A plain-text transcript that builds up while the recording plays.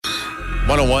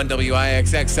101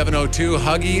 WIXX 702.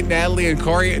 Huggy, Natalie, and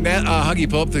Corey. Huggy,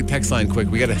 pull up the text line quick.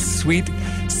 We got a sweet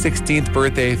 16th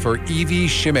birthday for Evie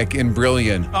Shimmick in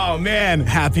Brillion. Oh, man.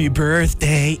 Happy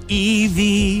birthday,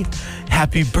 Evie.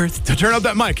 Happy birthday. Turn up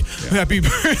that mic. Yeah. Happy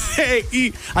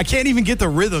birthday, I can't even get the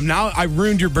rhythm. Now I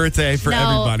ruined your birthday for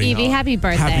everybody. Evie, happy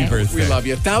birthday. Happy birthday. We love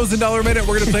you. $1,000 minute.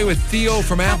 We're going to play with Theo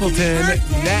from Appleton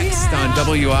next on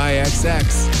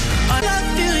WIXX. I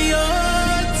feel your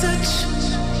touch.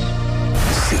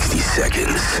 60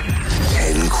 seconds,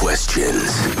 10 questions.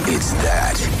 It's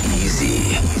that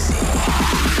easy.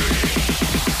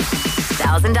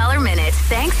 $1,000 minute,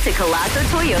 thanks to Colosso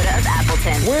Toyota of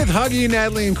Appleton. With Huggy,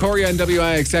 Natalie, and Corey on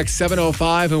WIXX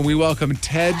 705, and we welcome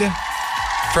Ted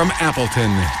from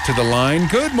Appleton to the line.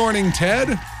 Good morning,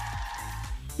 Ted.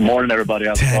 Morning, everybody.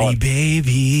 How's it Teddy going?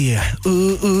 baby.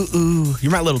 Ooh, ooh, ooh.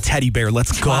 You're my little teddy bear.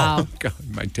 Let's go. Wow. God,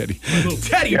 my Teddy. Little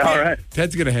teddy Yeah, bear. all right.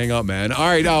 Ted's going to hang up, man. All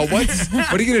right, what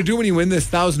are you going to do when you win this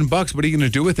 $1,000? What are you going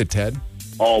to do with it, Ted?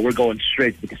 Oh, we're going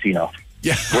straight to the casino.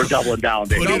 Yeah. We're doubling down,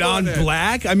 baby. Put it on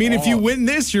black. I mean, if you win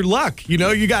this, you're luck. You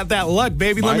know, you got that luck,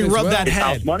 baby. Let Might me as rub well. that It's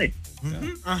house head. money.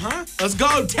 Let's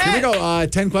go, Ted. Here we go.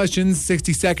 10 questions,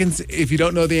 60 seconds. If you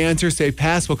don't know the answer, say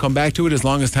pass. We'll come back to it as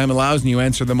long as time allows, and you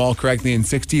answer them all correctly in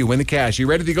 60. You win the cash. You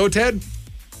ready to go, Ted?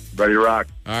 Ready to rock.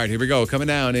 All right, here we go. Coming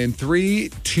down in 3,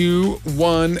 2,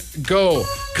 1, go.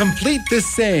 Complete this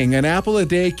saying. An apple a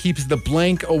day keeps the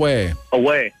blank away.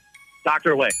 Away.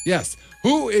 Doctor away. Yes.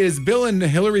 Who is Bill and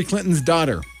Hillary Clinton's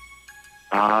daughter?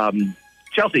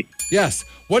 Chelsea. Yes.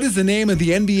 What is the name of the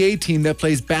NBA team that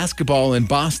plays basketball in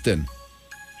Boston?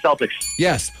 Celtics.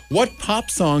 Yes. What pop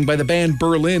song by the band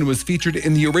Berlin was featured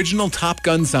in the original Top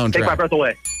Gun soundtrack? Take my breath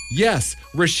away. Yes.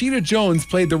 Rashida Jones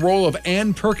played the role of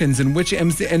Ann Perkins in which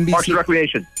Parks and NBC?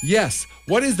 Recreation. Yes.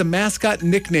 What is the mascot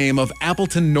nickname of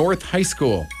Appleton North High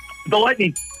School? The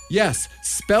Lightning. Yes.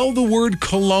 Spell the word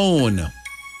cologne.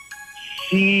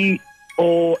 COLOGNE.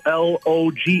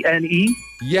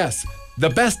 Yes. The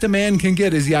best a man can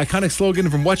get is the iconic slogan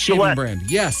from what shaving Gillette. brand?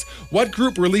 Yes. What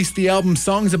group released the album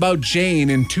Songs About Jane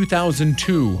in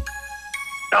 2002?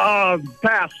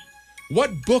 Pass. What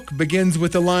book begins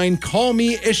with the line, Call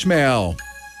Me Ishmael?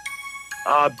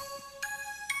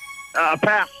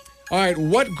 Pass. All right.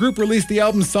 What group released the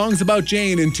album Songs About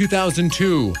Jane in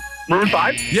 2002? Maroon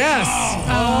 5. Yes.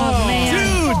 Oh, man.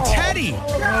 Dude, Teddy.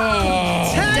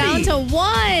 Down to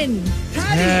one.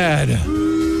 Ted.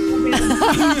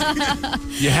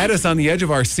 You had us on the edge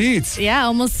of our seats. Yeah,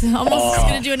 almost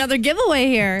going to do another giveaway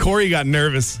here. Corey got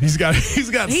nervous. He's got He's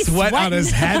sweat on sweating.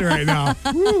 his head right now.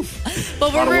 But A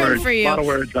lot we're of rooting words. for A you. lot of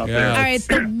words out Yeah. there. All right,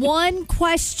 the one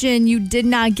question you did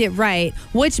not get right.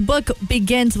 Which book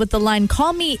begins with the line,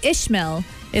 Call Me Ishmael?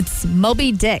 It's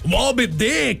Moby Dick. Moby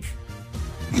Dick.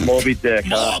 Moby Dick.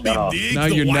 Moby no. Dick. Now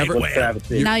the you're white never- whale.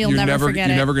 Travesty. Now you'll never forget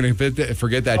You're it. never going to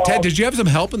forget that. Ted, did you have some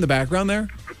help in the background there?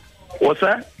 What's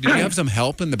that? Did you have some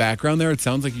help in the background there? It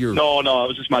sounds like you're... No, it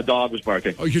was just my dog was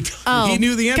barking. Oh, you're... Oh, He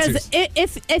knew the answers.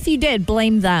 Because if you did,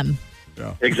 blame them.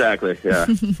 Exactly, yeah.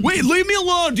 Wait, leave me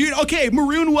alone, dude. Okay,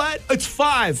 Maroon what? It's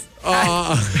 5.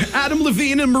 Adam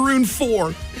Levine and Maroon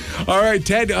 4. All right,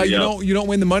 Ted, you don't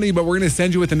win the money, but we're going to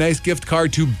send you with a nice gift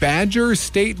card to Badger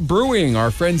State Brewing.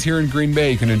 Our friends here in Green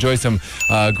Bay. You can enjoy some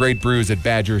great brews at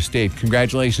Badger State.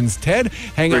 Congratulations, Ted.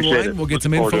 Hang on the Appreciate line. it. We'll get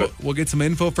Looking some forward info. to it. We'll get some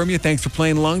info from you. Thanks for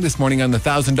playing along this morning on the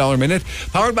 $1,000 Minute.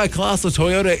 Powered by Colosso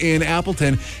Toyota in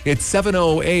Appleton. It's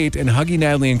 7:08, and Huggy,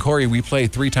 Natalie, and Corey, we play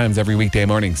 3 times every weekday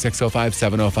morning, 6:05,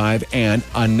 7:05, and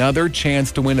another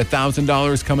chance to win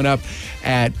 $1,000 coming up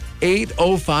at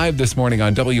 8:05 this morning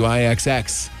on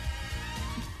WIXX.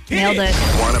 Nailed it.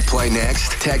 Want to play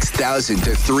next? Text 1000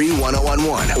 to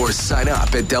 31011 or sign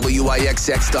up at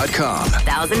WIXX.com.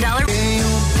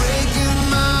 $1,000.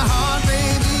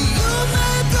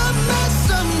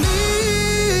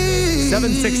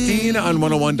 7:16 on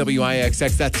 101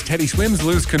 WIXX. That's Teddy Swims,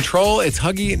 Lose Control. It's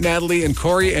Huggy, Natalie, and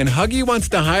Corey. And Huggy wants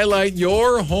to highlight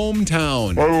your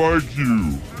hometown. I like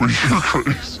you, but you're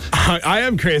crazy. I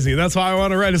am crazy. That's why I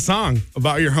want to write a song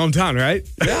about your hometown, right?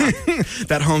 Yeah.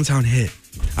 That hometown hit.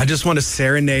 I just want to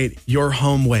serenade your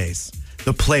home ways,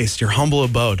 the place, your humble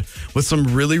abode, with some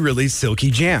really, really silky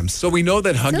jams. So we know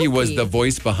that Huggy was Silky. the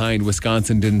voice behind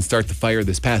Wisconsin Didn't Start the Fire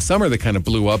this past summer that kind of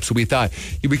blew up. So we thought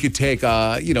we could take,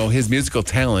 his musical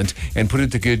talent and put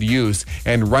it to good use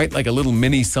and write like a little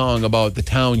mini song about the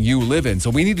town you live in. So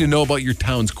we need to know about your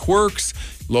town's quirks,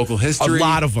 local history. A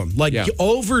lot of them. Like, Yeah.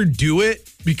 overdo it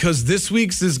because this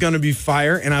week's is going to be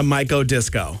fire and I might go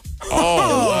disco.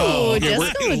 Oh, Ooh,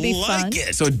 disco would be fun.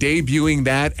 So debuting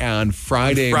that on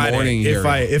Friday morning here.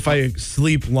 If I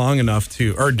sleep long enough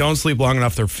to, or don't sleep long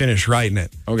enough to finish writing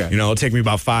it. Okay. It'll take me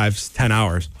about 5-10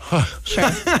 hours. Sure.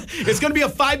 It's going to be a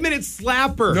 5-minute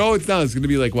slapper. No, it's not. It's going to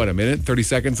be like, what, a minute, 30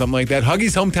 seconds, something like that.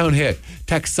 Huggy's hometown hit.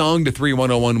 Text song to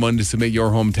 31011 to submit your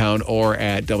hometown or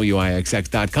at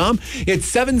WIXX.com. It's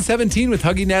 7:17 with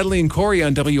Huggy, Natalie, and Corey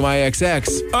on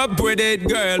WIXX. Up with it,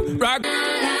 girl. Rock.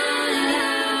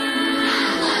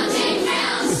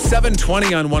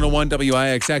 7:20 on 101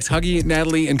 WIXX. Huggy,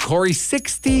 Natalie, and Corey,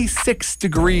 66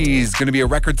 degrees. Going to be a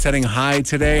record-setting high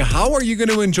today. How are you going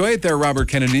to enjoy it there, Robert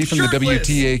Kennedy from Shirtless.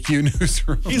 the WTAQ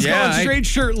newsroom? He's going straight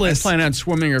shirtless. I plan on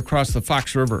swimming across the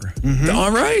Fox River.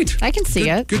 All right. I can see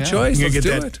it. Good choice. You're Let's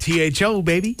going do to get it. that THO,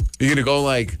 baby. You're going to go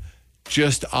like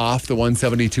just off the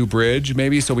 172 bridge,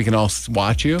 maybe, so we can all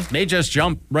watch you? May just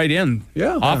jump right in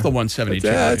off the 172.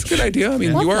 That's a good idea. I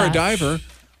mean, Love you are that. a diver.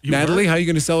 Natalie, how are you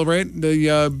going to celebrate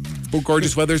the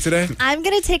gorgeous weather today? I'm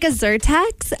going to take a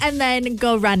Zyrtex and then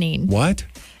go running. What?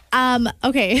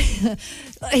 Okay.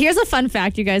 Here's a fun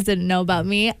fact you guys didn't know about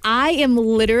me. I am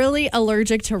literally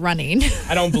allergic to running.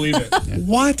 I don't believe it.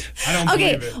 What? I don't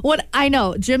Okay, believe it. what I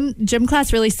know, gym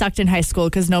class really sucked in high school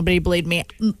because nobody believed me.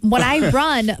 When I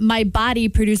run, my body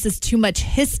produces too much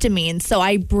histamine, so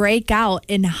I break out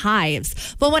in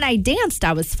hives. But when I danced,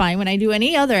 I was fine. When I do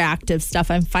any other active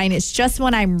stuff, I'm fine. It's just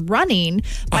when I'm running,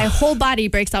 my whole body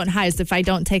breaks out in hives if I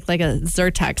don't take like a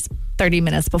Zyrtex 30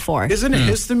 minutes before. Isn't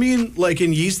histamine like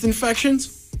in yeast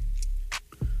infections?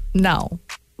 No.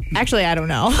 Actually, I don't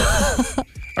know. All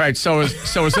right, so is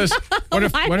this? What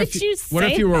if Why what would if you what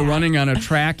if say you were that? running on a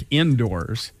track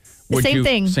indoors? Would Same you,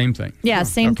 thing. Same thing. Yeah,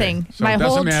 same Okay. thing. So My it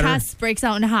doesn't whole matter. chest breaks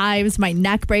out in hives. My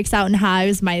neck breaks out in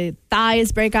hives. My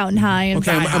thighs break out in hives.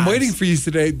 Okay, I'm waiting for you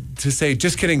today to say,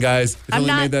 just kidding, guys. I I'm only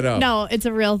not. made that up. No, it's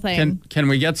a real thing. Can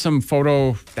we get some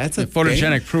That's a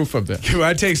photogenic thing? proof of this? Can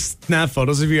I take snap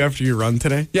photos of you after you run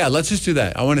today? Yeah, let's just do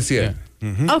that. I want to see it.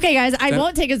 Okay, guys, I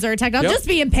won't take a Zyrtec. I'll Yep. just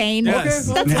be in pain. Yes.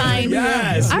 That's fine.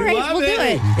 Yes, All we right, love we'll do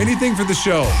it. it. Anything for the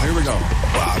show. Here we go.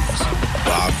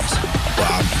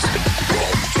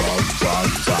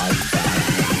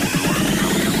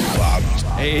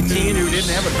 A teen who didn't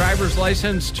have a driver's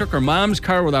license took her mom's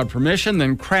car without permission,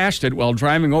 then crashed it while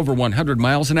driving over 100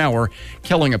 miles an hour,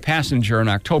 killing a passenger in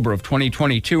October of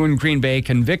 2022 in Green Bay,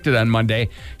 convicted on Monday.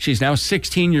 She's now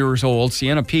 16 years old,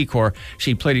 Sienna Pecor.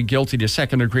 She pleaded guilty to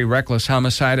second-degree reckless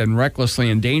homicide and recklessly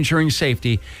endangering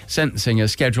safety. Sentencing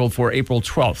is scheduled for April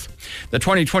 12th. The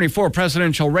 2024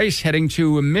 presidential race heading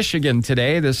to Michigan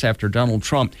today, this after Donald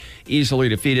Trump easily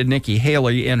defeated Nikki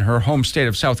Haley in her home state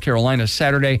of South Carolina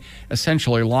Saturday,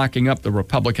 essentially locking up the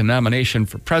Republican nomination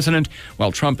for president.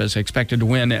 While Trump is expected to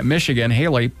win at Michigan,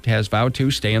 Haley has vowed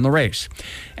to stay in the race.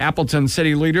 Appleton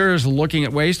city leaders looking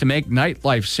at ways to make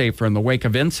nightlife safer in the wake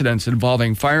of incidents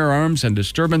involving firearms and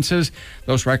disturbances.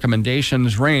 Those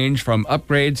recommendations range from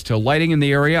upgrades to lighting in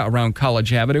the area around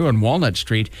College Avenue and Walnut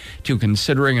Street to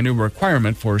considering a new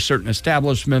requirement for certain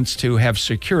establishments to have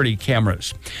security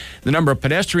cameras. The number of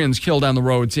pedestrians killed on the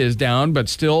roads is down, but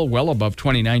still well above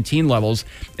 2019 levels.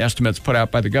 Estimates put out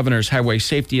by the Governor's Highway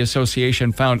Safety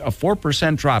Association found a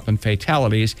 4% drop in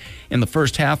fatalities in the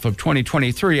first half of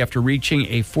 2023 after reaching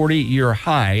a 40-year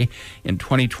high in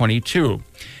 2022.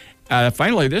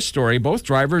 Finally, this story, both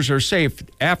drivers are safe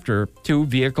after two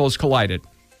vehicles collided.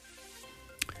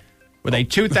 With a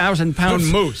 2,000-pound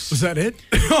moose. Was that it?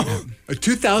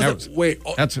 2,000. Wait.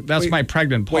 That's wait, my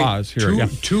pregnant pause here.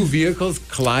 Two vehicles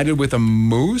collided with a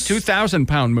moose?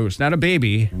 2,000-pound moose, not a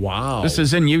baby. Wow. This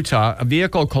is in Utah. A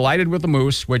vehicle collided with a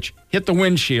moose, which hit the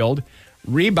windshield,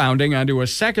 rebounding onto a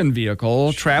second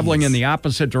vehicle traveling in the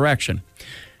opposite direction.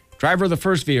 Driver of the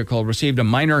first vehicle received a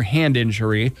minor hand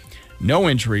injury. No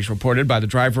injuries reported by the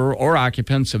driver or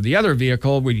occupants of the other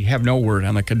vehicle. We have no word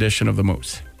on the condition of the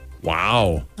moose.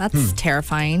 Wow. That's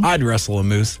terrifying. I'd wrestle a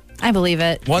moose. I believe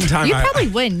it. One time You I- probably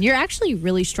wouldn't. You're actually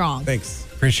really strong. Thanks.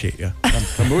 Appreciate you.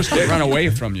 The moose would run away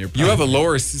from you. You have a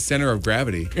lower center of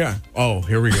gravity. Yeah. Oh,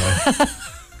 here we go.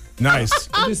 Nice.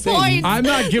 I'm just saying. Points. I'm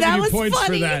not giving That you was points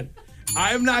funny. for that.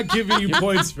 I'm not giving you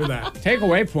points for that. Take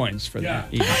away points for Yeah.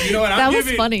 that. You know what? That I'm was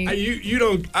giving, funny. You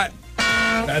don't.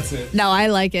 That's it. No, I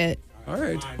like it. All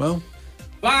right. Well,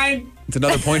 Fine. it's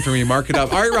another point for me. Mark it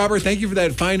up. All right, Robert. Thank you for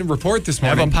that fine report this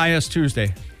Have morning. a pious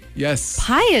Tuesday. Yes.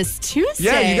 Pious Tuesday.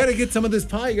 Yeah, you got to get some of this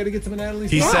pie. You got to get some of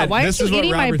Natalie's He pie. said, why aren't "This you is what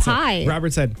eating my Robert pie?" said."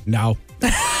 Robert said, "No,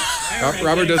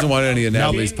 Robert doesn't want any of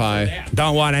Natalie's pie.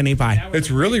 don't want any pie. It's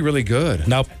really, really good.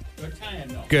 Nope.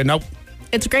 Good. Nope.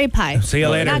 It's great pie. See you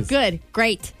later. Not good.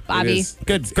 Great, Bobby. is.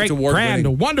 Good. Great. award-winning.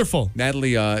 Grand. Wonderful.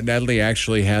 Natalie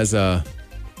actually has a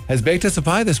has baked us a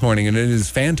pie this morning, and it is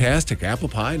fantastic. Apple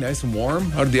pie, nice and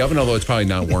warm out of the oven, although it's probably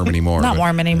not warm anymore. Not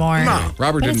warm anymore. No,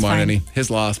 Robert But didn't it's want fine. any. His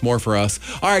loss, more for us.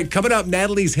 All right, coming up,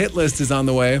 Natalie's hit list is on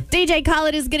the way. DJ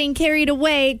Khaled is getting carried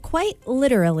away, quite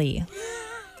literally.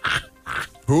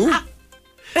 Who?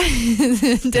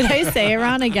 Did I say it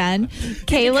wrong again?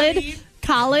 Khaled?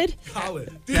 Khaled?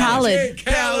 Khaled.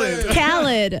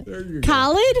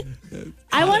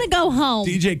 I want to go home.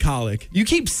 DJ Khaled. You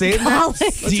keep saying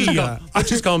that. Let's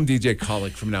just call him DJ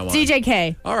Khaled from now on. DJ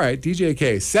K. All right, DJ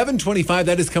K. 7:25.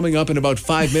 That is coming up in about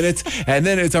 5 minutes, and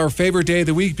then it's our favorite day of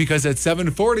the week because at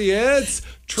 7:40 it's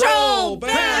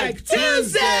Trollback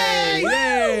Tuesday.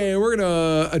 Yay! We're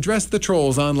gonna address the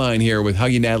trolls online here with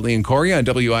Huggy, Natalie, and Corey on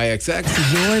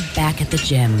WIXX. You're back at the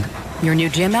gym. Your new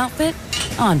gym outfit?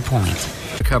 On point.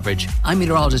 Coverage. I'm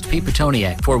meteorologist Pete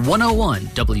Petoniak for 101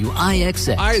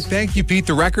 WIXX. All right, thank you, Pete.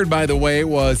 The record, by the way,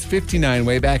 was 59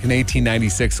 way back in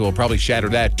 1896, so we'll probably shatter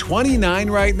that. 29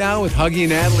 right now with Huggy,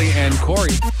 Natalie, and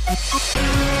Corey.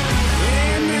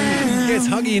 It's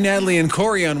Huggy, Natalie, and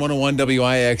Corey on 101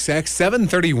 WIXX,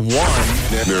 7:31.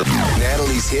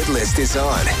 Natalie's hit list is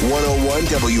on 101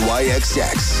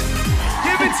 WIXX.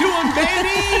 Give it to him,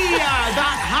 baby!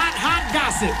 That hot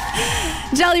gossip.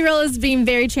 Jelly Roll is being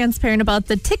very transparent about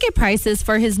the ticket prices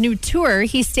for his new tour.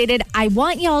 He stated, I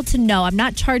want y'all to know I'm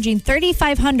not charging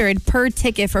 $3,500 per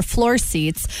ticket for floor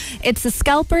seats. It's the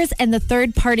scalpers and the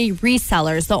third-party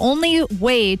resellers. The only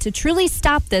way to truly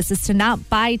stop this is to not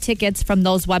buy tickets from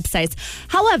those websites.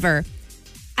 However,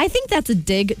 I think that's a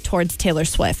dig towards Taylor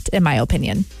Swift, in my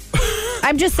opinion.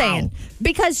 I'm just saying,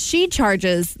 because she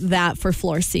charges that for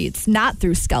floor seats, not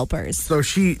through scalpers. So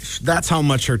that's how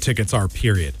much her tickets are,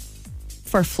 period.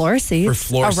 For floor seats, For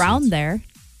floor around seats. there.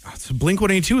 So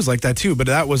Blink-182 is like that too, but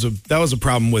that was a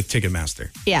problem with Ticketmaster.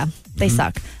 Yeah, they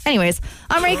suck. Anyways,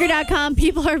 on Ranker.com,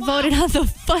 people are voted on the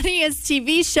funniest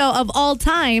TV show of all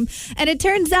time. And it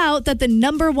turns out that the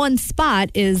number one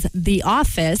spot is The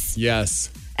Office. Yes.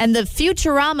 And the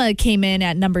Futurama came in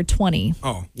at number 20.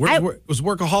 Oh, was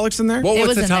Workaholics in there? Well, It what's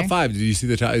was the in top there. five? Did you see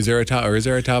the top? Is there a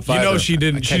top five? You know Or she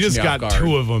didn't. She catching just me got off guard?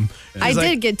 2 of them. I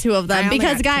did get 2 of them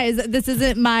because, guys, this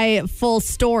isn't my full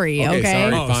story, okay?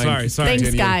 Sorry, Oh, fine. sorry. Thanks,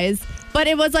 Continue. guys. But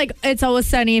it was like It's Always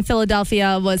Sunny in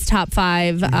Philadelphia was top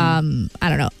 5. I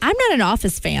don't know. I'm not an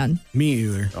Office fan. Me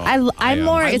either. I'm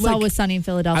more I It's like- Always Sunny in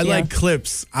Philadelphia. I like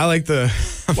clips. I like the.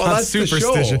 I'm Well, not that's the show.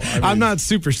 superstitious. I mean- I'm not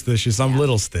superstitious. I'm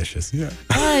little stitious. Yeah.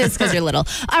 It's because you're little.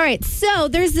 All right. So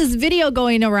there's this video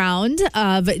going around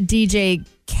of DJ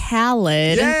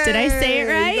Khaled. Did I say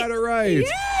it right? You got it right.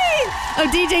 Yay!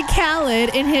 Of DJ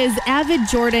Khaled in his avid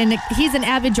Jordan. He's an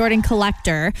avid Jordan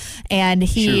collector, and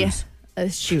he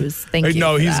shoes. Thank you.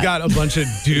 No, for he's that. got a bunch of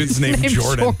dudes named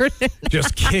Jordan, Jordan.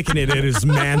 just kicking it at his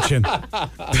mansion.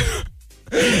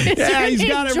 Yeah, he's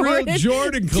got a real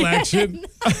Jordan collection.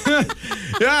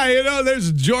 Yeah, you know,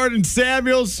 there's Jordan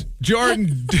Samuels,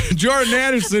 Jordan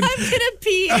Anderson. I'm gonna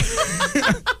pee.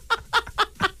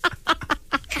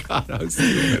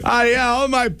 Yeah, all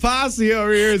my posse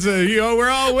over here is, we're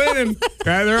all winning.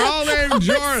 And they're all named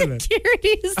Jordan.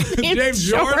 Security's named James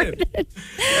Jordan.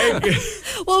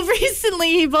 Well,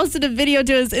 recently he posted a video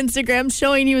to his Instagram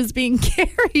showing he was being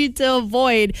carried to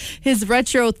avoid his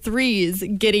Retro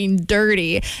 3s getting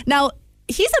dirty. Now,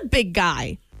 he's a big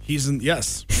guy.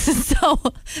 Yes. So,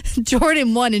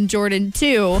 Jordan 1 and Jordan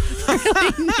 2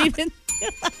 really needed.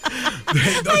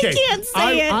 I can't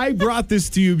say it. I brought this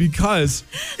to you because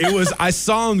I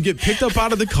saw him get picked up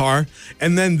out of the car,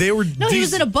 and then they were. No, he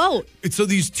was in a boat. So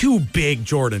these 2 big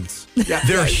Jordans.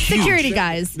 They're huge. Security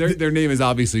guys. Their name is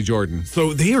obviously Jordan.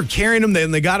 So they were carrying him,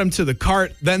 then they got him to the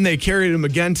cart, then they carried him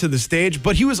again to the stage.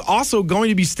 But he was also going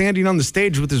to be standing on the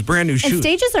stage with his brand new shoes. And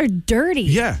stages are dirty.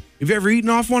 Yeah. Have you ever eaten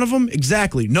off one of them?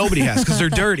 Exactly. Nobody has because they're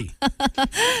dirty.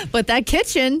 But that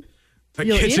kitchen.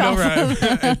 You'll eat Kitchen off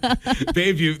over.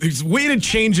 Babe, there's a way to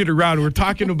change it around. We're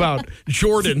talking about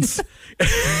Jordans.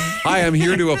 Hi, I'm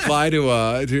here to apply to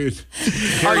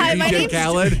Hi, my DJ name's-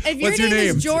 Khaled. if your What's your name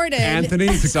name? is Jordan. Anthony.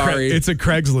 Sorry. It's a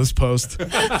Craigslist post.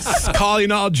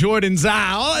 Calling all Jordans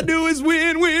out. All I do is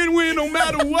win, win, win, no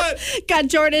matter what. Got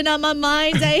Jordan on my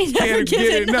mind. I ain't never Can't get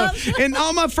giving up. enough. And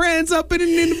all my friends up in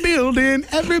the building.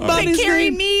 Everybody's They carry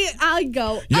name- me, I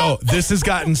go. Yo, this has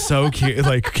gotten so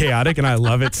chaotic, and I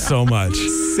love it so much.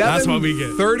 That's what we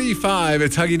get. 35.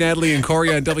 It's Huggy, Natalie, and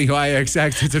Corey on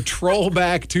WIXX. It's a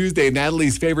Trollback Tuesday,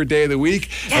 Natalie's favorite day of the week.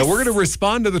 And we're going to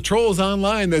respond to the trolls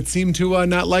online that seem to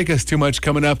not like us too much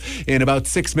coming up in about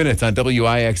 6 minutes on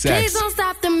WIXX. Please don't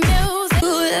stop the music.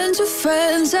 and your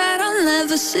friends that I'll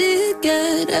never see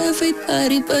again.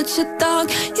 Everybody but your dog,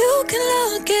 you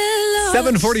can look it up.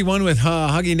 7:41 with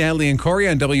Huggy, Natalie, and Corey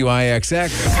on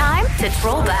WIXX. Time to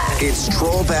troll back It's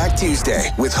Trollback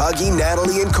Tuesday with Huggy,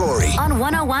 Natalie, and Corey. on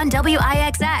 101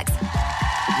 WIXX.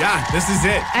 Yeah, this is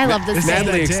it. I love this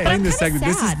Natalie, segment. explain this But I'm segment.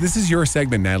 kinda sad. This is your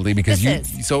segment, Natalie, because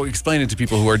This you. is. So explain it to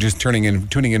people who are just tuning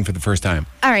in for the first time.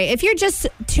 All right, if you're just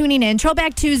tuning in,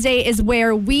 Trollback Tuesday is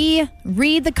where we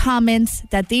read the comments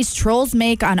that these trolls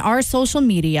make on our social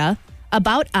media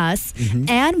about us,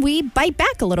 and we bite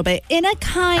back a little bit in a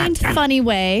kind, funny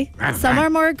way. Some are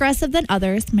more aggressive than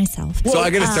others, myself. So I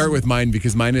got to start with mine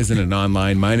because mine isn't an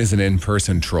online, mine is an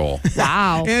in-person troll.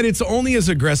 Wow. And it's only as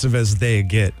aggressive as they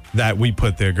get that we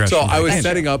put the aggression. So I was back.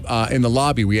 setting up in the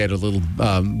lobby. We had a little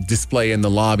display in the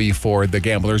lobby for the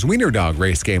Gamblers Wiener Dog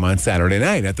race game on Saturday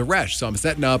night at the Resch. So I'm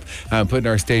setting up, putting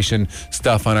our station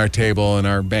stuff on our table and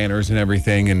our banners and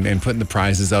everything and putting the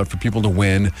prizes out for people to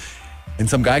win. And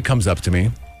some guy comes up to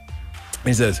me.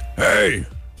 He says, "Hey."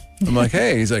 I'm like,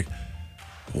 "Hey." He's like,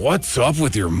 "What's up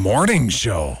with your morning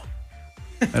show?"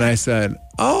 And I said,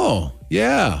 "Oh,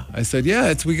 yeah." I said,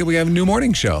 "Yeah, we have a new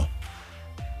morning show."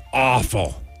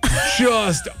 Awful.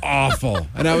 Just awful.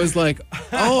 And I was like,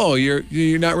 "Oh, you're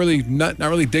not really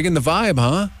digging the vibe,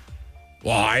 huh?"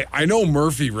 Well, I know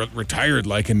Murphy retired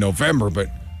like in November, but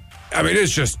I mean,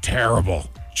 it's just terrible.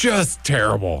 Just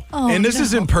terrible. Oh, and this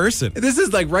is in person. This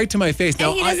is like right to my face.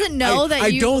 Now, And he doesn't know that I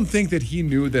you- don't think that he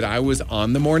knew that I was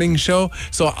on the morning show,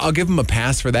 so I'll give him a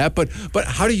pass for that. But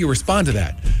how do you respond to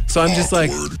that? So I'm just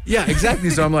like, yeah, exactly.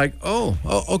 So I'm like, oh,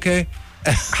 okay.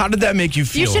 How did that make you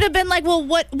feel? You should have been like, well,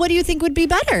 what do you think would be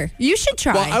better? You should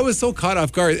try. Well, I was so caught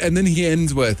off guard, and then he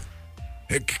ends with,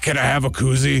 "Hey, can I have a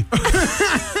koozie?"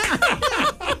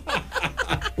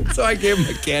 So I gave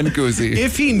him a canned koozie.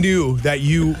 If he knew that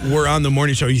you were on the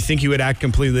morning show, you think he would act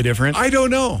completely different? I don't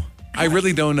know. I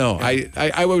really don't know.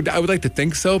 I would like to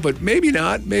think so, but maybe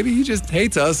not. Maybe he just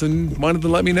hates us and wanted to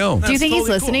let me know. do you think he's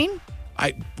totally cool. listening?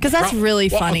 Because that's really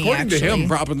funny, According to him,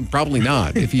 probably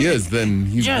not. If he is, then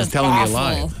he's Just telling awful. me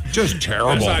a lie. Just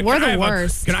terrible. We're the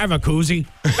worst. Can I have a koozie?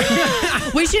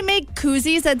 We should make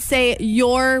koozies that say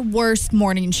your worst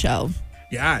morning show.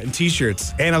 Yeah, and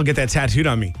T-shirts. And I'll get that tattooed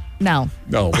on me. No.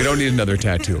 No, we don't need another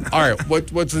tattoo. All right,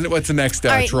 what's the next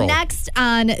All right, troll? next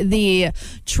on the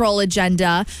troll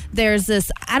agenda, there's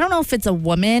this, I don't know if it's a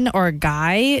woman or a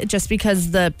guy, just because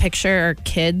the picture are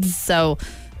kids. So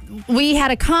we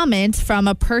had a comment from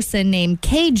a person named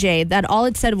KJ that all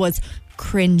it said was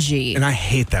cringy. And I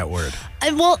hate that word.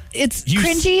 Well, it's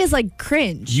cringy is like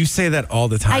cringe. You say that all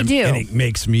the time. I do. And it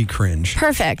makes me cringe.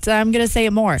 Perfect. I'm going to say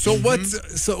it more. So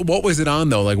what was it on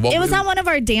though? Like what It was on one of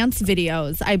our dance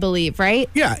videos, I believe, right?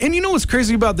 Yeah, and you know what's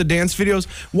crazy about the dance videos?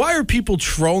 Why are people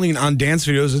trolling on dance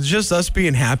videos? It's just us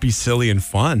being happy, silly, and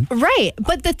fun. Right.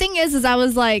 But the thing is I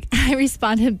was like, I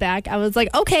responded back. I was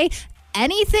like, okay,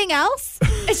 anything else?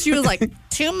 And she was like,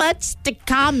 too much to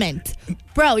comment.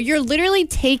 Bro, you're literally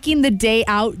taking the day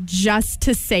out just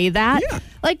to say that? Yeah.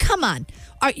 Like, come on.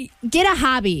 Get a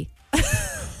hobby.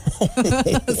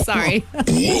 Sorry.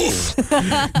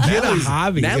 Get a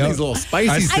hobby. Natalie's a little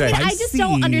spicy today. I just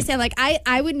don't understand. Like,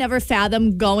 I would never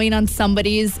fathom going on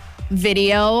somebody's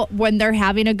video when they're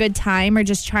having a good time or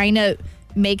just trying to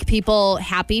make people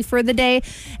happy for the day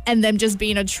and them just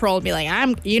being a troll and be like,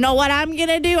 you know what I'm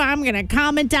gonna do? I'm gonna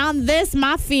comment on this,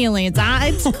 my feelings.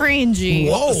 It's cringy.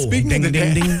 Whoa. Speaking of the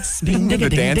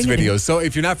dance videos, so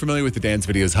if you're not familiar with the dance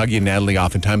videos, Huggy and Natalie,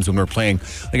 oftentimes when we're playing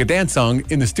like a dance song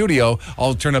in the studio,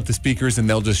 I'll turn up the speakers and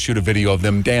they'll just shoot a video of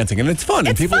them dancing, and it's fun.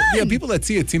 And people that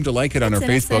see it seem to like it on our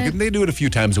Facebook, and they do it a few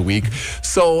times a week.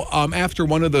 So after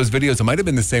one of those videos, it might have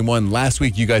been the same one last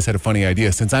week. You guys had a funny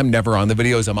idea. Since I'm never on the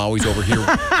videos, I'm always over here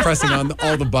pressing on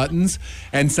all the buttons,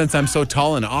 and since I'm so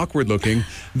tall and awkward looking,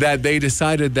 that they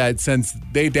decided that since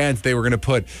they danced, they're going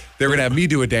to have me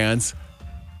do a dance.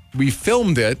 We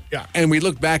filmed it, and we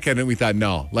looked back at it and we thought,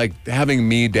 no, like having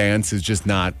me dance is just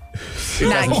not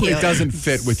cute. It doesn't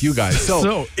fit with you guys.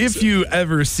 So if you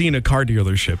ever seen a car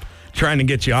dealership trying to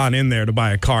get you on in there to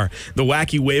buy a car, the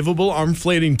wacky waveable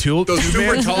arm-flating tool, those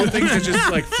super tall things that just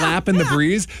like flap in the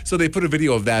breeze. So they put a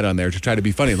video of that on there to try to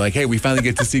be funny. Like, hey, we finally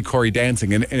get to see Corey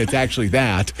dancing, and it's actually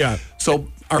that. Yeah. So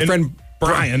our friend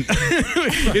Brian,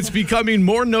 it's becoming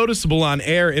more noticeable on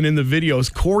air and in the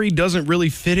videos. Corey doesn't really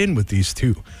fit in with these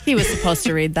two. He was supposed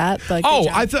to read that, but oh,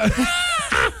 I thought.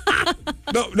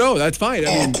 No, that's fine.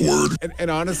 Awkward. And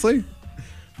honestly,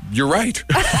 you're right.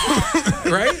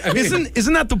 Right? I mean,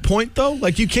 Isn't that the point though?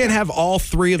 Like you can't have all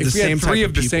three of the same three type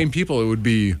of the people. same people. It would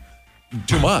be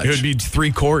too much. It would be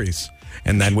three Coreys.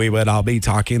 And then we would all be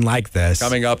talking like this.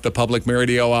 Coming up, the public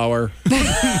radio hour.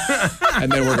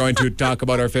 And then we're going to talk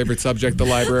about our favorite subject, the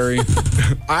library.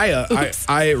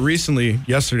 I recently,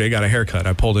 yesterday, got a haircut.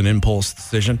 I pulled an impulse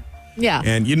decision. Yeah.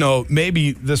 And,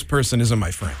 maybe this person isn't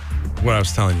my friend, what I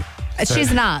was telling you.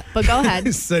 She's not, but go ahead.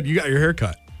 I said, you got your hair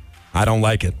cut. I don't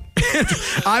like it.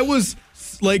 I was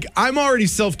like, I'm already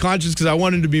self-conscious because I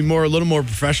wanted to be a little more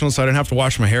professional so I didn't have to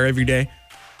wash my hair every day.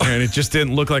 And it just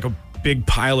didn't look like a big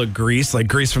pile of grease, like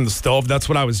grease from the stove. That's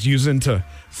what I was using to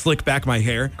slick back my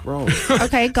hair. Gross.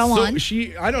 Okay, go on.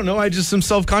 I don't know. I just am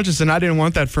self-conscious and I didn't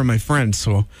want that for my friend.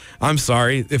 So I'm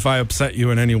sorry if I upset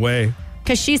you in any way.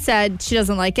 Because she said she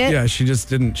doesn't like it? Yeah, she just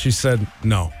didn't. She said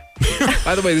no.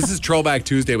 By the way, this is Trollback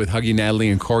Tuesday with Huggy, Natalie,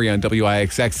 and Corey on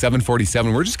WIXX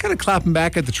 747. We're just kind of clapping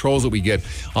back at the trolls that we get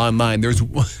online. There's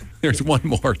one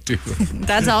more, too.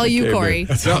 That's all you, Corey.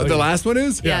 The last one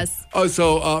is? Yes. Oh,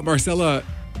 so Marcella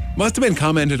must have been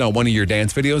commented on one of your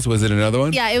dance videos. Was it another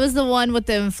one? Yeah, it was the one with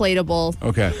the inflatable.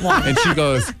 Okay. And she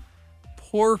goes,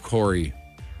 poor Corey.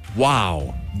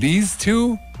 Wow. These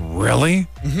two? Really?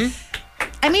 Mm-hmm.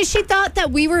 I mean, she thought that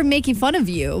we were making fun of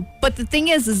you. But the thing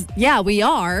is yeah, we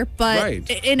are, but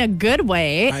right. in a good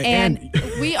way. And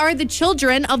we are the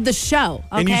children of the show.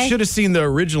 Okay? And you should have seen the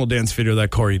original dance video that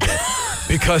Corey did.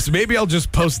 Because maybe I'll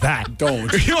just post that.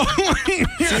 Don't. See,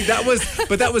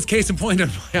 that was case in point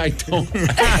of why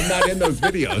I'm not in those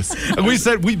videos.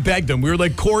 And we begged him. We were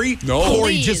like, Corey,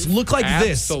 Please. just look like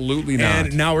this. Absolutely not.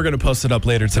 And now we're going to post it up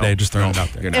later today. Just throwing it out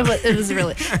there. It was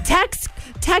really text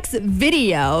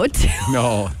video.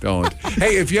 No, don't.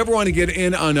 Hey, if you ever want to get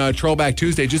in on Trollback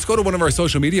Tuesday, just go to one of our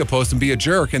social media posts and be a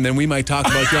jerk, and then we might talk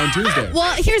about you on Tuesday.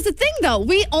 Well, here's the thing, though.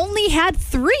 We only had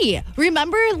 3.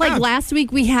 Remember, last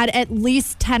week we had at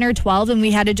least 10 or 12, and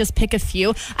we had to just pick a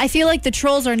few. I feel like the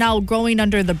trolls are now going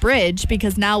under the bridge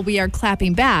because now we are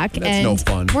clapping back. That's and no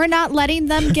fun. We're not letting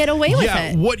them get away with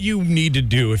it. What you need to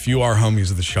do if you are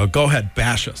homies of the show, go ahead,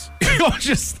 bash us.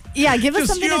 Give us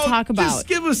something to talk about. Just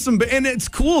give us some, and it's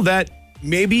cool that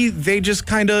maybe they just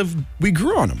we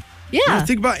grew on them. Yeah,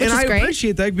 think about, and I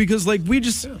appreciate that because I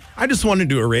just want to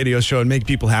do a radio show and make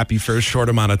people happy for a short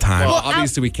amount of time. Well,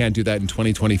 obviously we can't do that in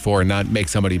 2024 and not make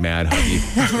somebody mad,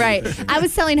 Huggy. Right. I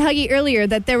was telling Huggy earlier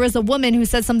that there was a woman who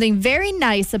said something very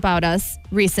nice about us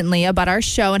recently, about our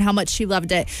show and how much she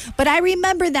loved it. But I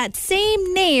remember that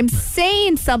same name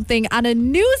saying something on a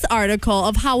news article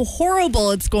of how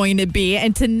horrible it's going to be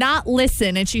and to not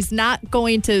listen, and she's not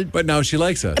going to. But now she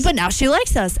likes us.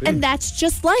 And that's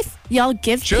just life. Y'all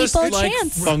give people a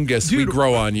chance. Fungus, dude, we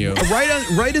grow on you.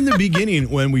 Right in the beginning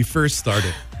when we first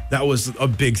started, that was a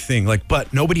big thing.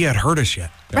 But nobody had heard us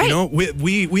yet. Right.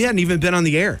 We hadn't even been on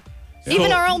the air.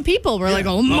 Even our own people were like,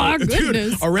 oh my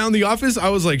goodness. Dude, around the office, I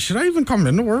was like, should I even come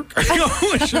into work?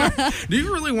 Do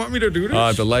you really want me to do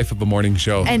this? The life of a morning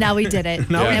show. And now we did it.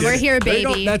 And we're here,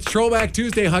 baby. That's Trollback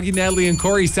Tuesday. Huggy, Natalie, and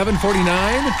Corey,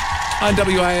 749 on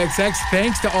WIXX.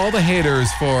 Thanks to all the haters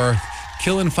for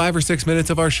killing 5 or 6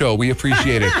 minutes of our show. We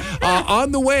appreciate it.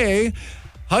 On the way,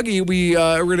 Huggy, we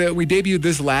debuted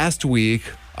this last week,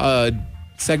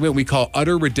 segment we call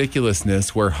Utter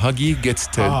Ridiculousness, where Huggy gets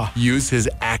to use his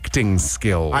acting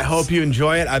skills. I hope you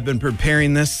enjoy it. I've been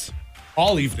preparing this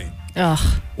all evening.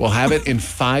 Ugh. We'll have it in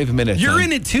 5 minutes. You're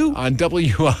in it too? On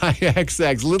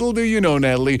WIXX. Little do you know,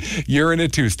 Natalie, you're in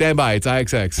it too. Stand by. It's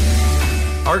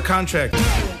IXX. Our contract.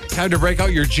 Time to break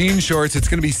out your jean shorts. It's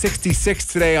going to be 66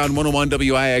 today on 101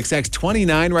 WIXX.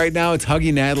 29 right now. It's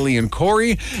Huggy, Natalie, and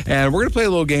Corey. And we're going to play a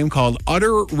little game called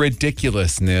Utter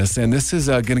Ridiculousness. And this is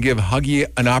going to give Huggy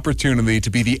an opportunity to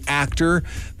be the actor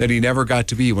that he never got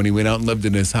to be when he went out and lived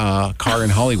in his car in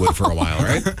Hollywood for a while,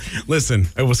 right? Listen,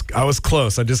 I was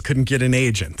close. I just couldn't get an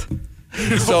agent.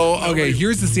 So, okay,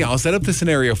 here's the scene. I'll set up the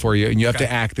scenario for you, and you have to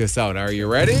act this out. Are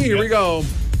you ready? Here we go.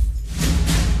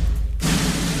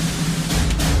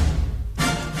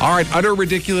 All right, Utter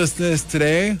Ridiculousness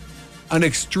today. An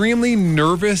extremely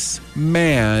nervous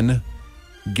man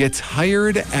gets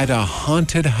hired at a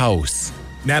haunted house.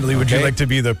 Natalie, would you like to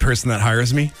be the person that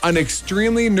hires me? An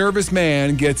extremely nervous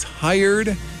man gets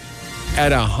hired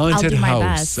at a haunted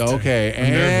house. Okay,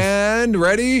 and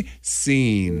ready?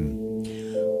 Scene.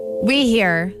 We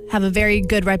here have a very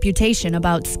good reputation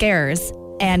about scares.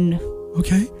 And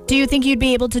do you think you'd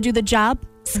be able to do the job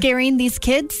scaring these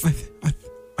kids?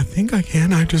 I think I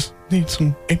can. I just need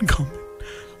some income.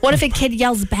 What if a kid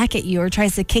yells back at you or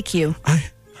tries to kick you?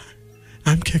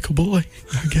 I'm kickable,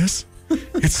 I guess.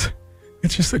 It's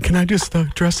just that, can I just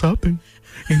dress up and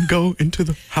go into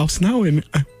the house now and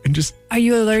just... Are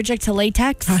you allergic to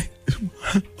latex?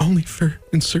 Only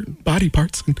in certain body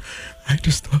parts. And I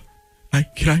just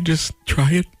can I just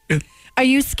try it? Are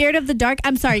you scared of the dark?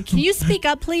 I'm sorry. Can you speak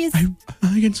up, please? I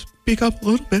can speak up a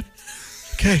little bit.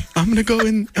 Okay, I'm gonna go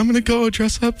in. I'm gonna go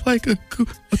dress up like a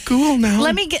ghoul now.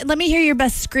 Let me hear your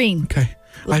best scream. Okay.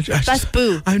 Best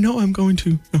boo. I know I'm going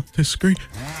to scream.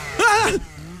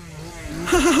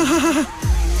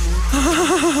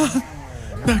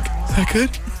 That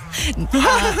good?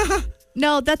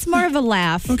 No, that's more of a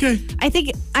laugh. Okay.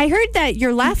 I heard that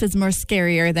your laugh is more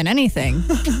scarier than anything.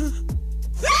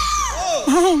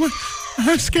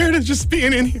 I'm scared of just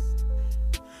being in here.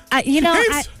 I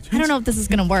don't know if this is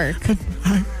gonna work.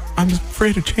 I'm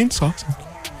afraid of chainsaws.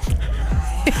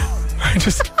 I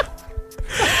just.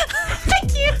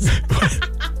 Thank you.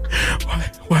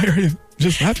 Why are you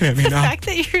just laughing at me The now? fact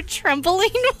that you're trembling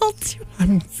while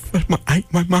doing.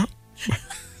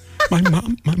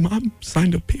 My mom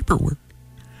signed a paperwork.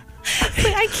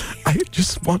 I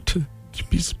just want to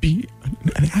be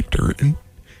an actor in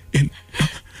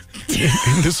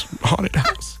this haunted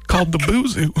house called the Boo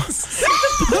Zoo.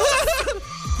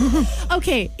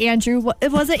 Okay, Andrew.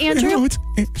 Was it Andrew? No, it's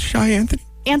Shy Anthony.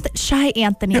 Shy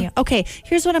Anthony. Yeah. Okay,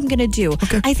 here's what I'm gonna do.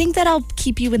 Okay. I think that I'll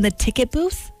keep you in the ticket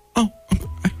booth. Oh,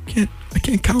 I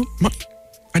can't count much.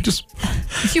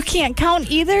 You can't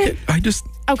count either?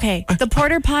 Okay, the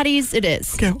porter potties it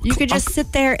is. Okay, you could just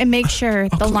sit there and make sure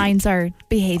the lines are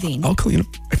behaving. I'll clean up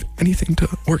if anything to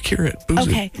work here at Boo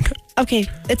Zoo. Okay,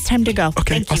 it's time to go.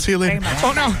 Okay, Thank I'll see you later. very much.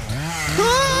 Oh, no.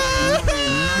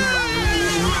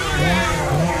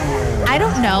 I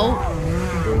don't know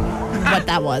what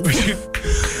that was.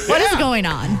 What is going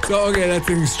on? So, okay, that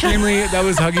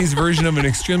was Huggy's version of an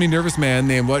extremely nervous man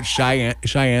named what? Shy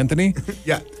Anthony?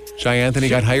 Yeah. Shy Anthony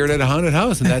got hired at a haunted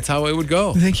house, and that's how it would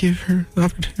go. Thank you for the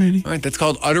opportunity. All right, that's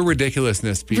called utter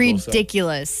ridiculousness, people.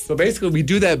 Ridiculous. So basically, we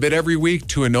do that bit every week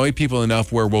to annoy people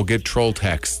enough where we'll get troll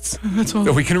texts. That's all.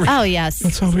 So we can Oh, yes.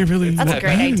 That's all we really. That's a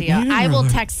great idea. I will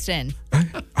text in.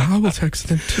 I will text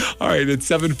in too. All right, it's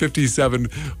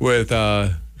 7:57 with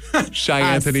Shy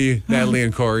Anthony, Natalie,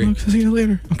 and Corey. I'll see you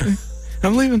later. Okay.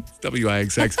 I'm leaving.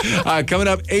 WIXX. Coming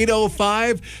up,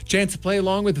 8:05. Chance to play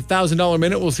along with the $1,000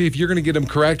 minute. We'll see if you're going to get them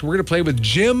correct. We're going to play with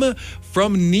Jim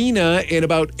from Neenah in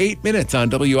about 8 minutes on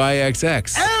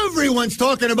WIXX. Everyone's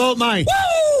talking about my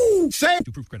save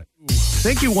proof credit.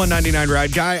 Thank you, 199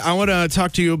 Ride Guy. I want to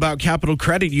talk to you about Capital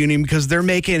Credit Union because they're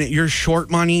making your short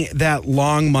money that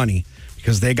long money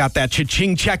because they got that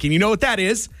cha-ching checking. You know what that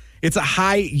is? It's a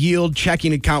high-yield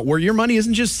checking account where your money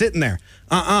isn't just sitting there.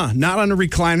 Not on a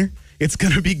recliner. It's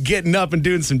going to be getting up and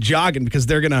doing some jogging because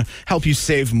they're going to help you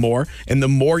save more. And the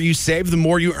more you save, the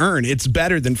more you earn. It's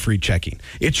better than free checking.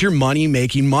 It's your money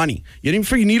making money. You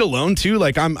need a loan too?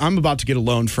 Like I'm about to get a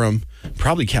loan from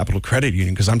probably Capital Credit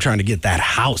Union because I'm trying to get that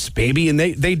house, baby. And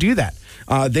they do that.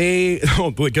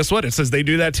 But guess what? It says they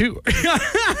do that too.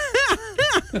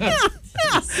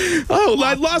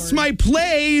 I lost my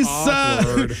place.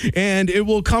 And it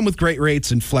will come with great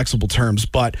rates and flexible terms,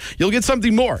 but you'll get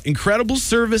something more. Incredible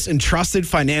service and trusted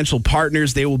financial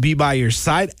partners. They will be by your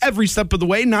side every step of the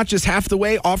way, not just half the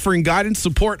way, offering guidance,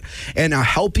 support, and a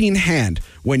helping hand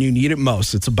when you need it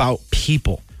most. It's about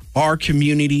people. Our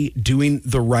community doing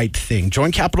the right thing.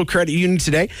 Join Capital Credit Union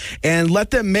today and let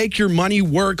them make your money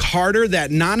work harder. That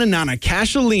Nana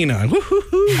Cashalina.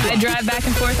 I drive back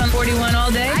and forth on 41 all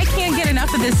day. I can't get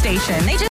enough of this station. They just